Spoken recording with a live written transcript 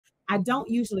I don't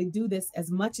usually do this as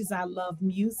much as I love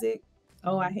music.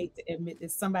 Oh, I hate to admit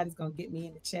this. Somebody's gonna get me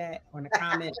in the chat or in the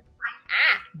comment,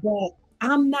 but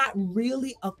I'm not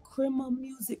really a Chrimuh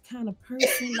music kind of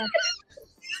person. Like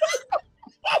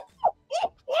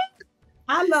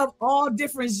I love all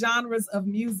different genres of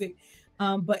music,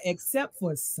 but except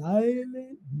for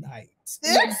Silent Night.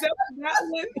 Except for that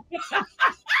one.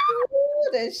 Ooh,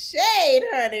 the shade,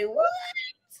 honey. What?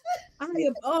 I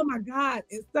am, oh my God.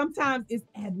 Sometimes it's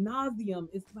ad nauseum.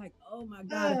 It's like, oh my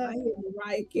God, if I hear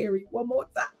Mariah Carey one more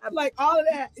time, like all of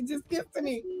that, it just gets to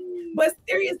me. But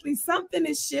seriously, something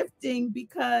is shifting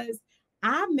because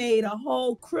I made a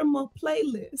whole Chrimuh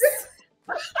playlist.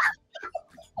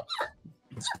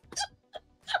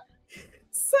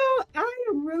 So I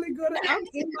am really good.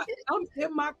 I'm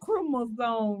in my Chrimuh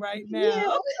zone right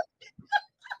now.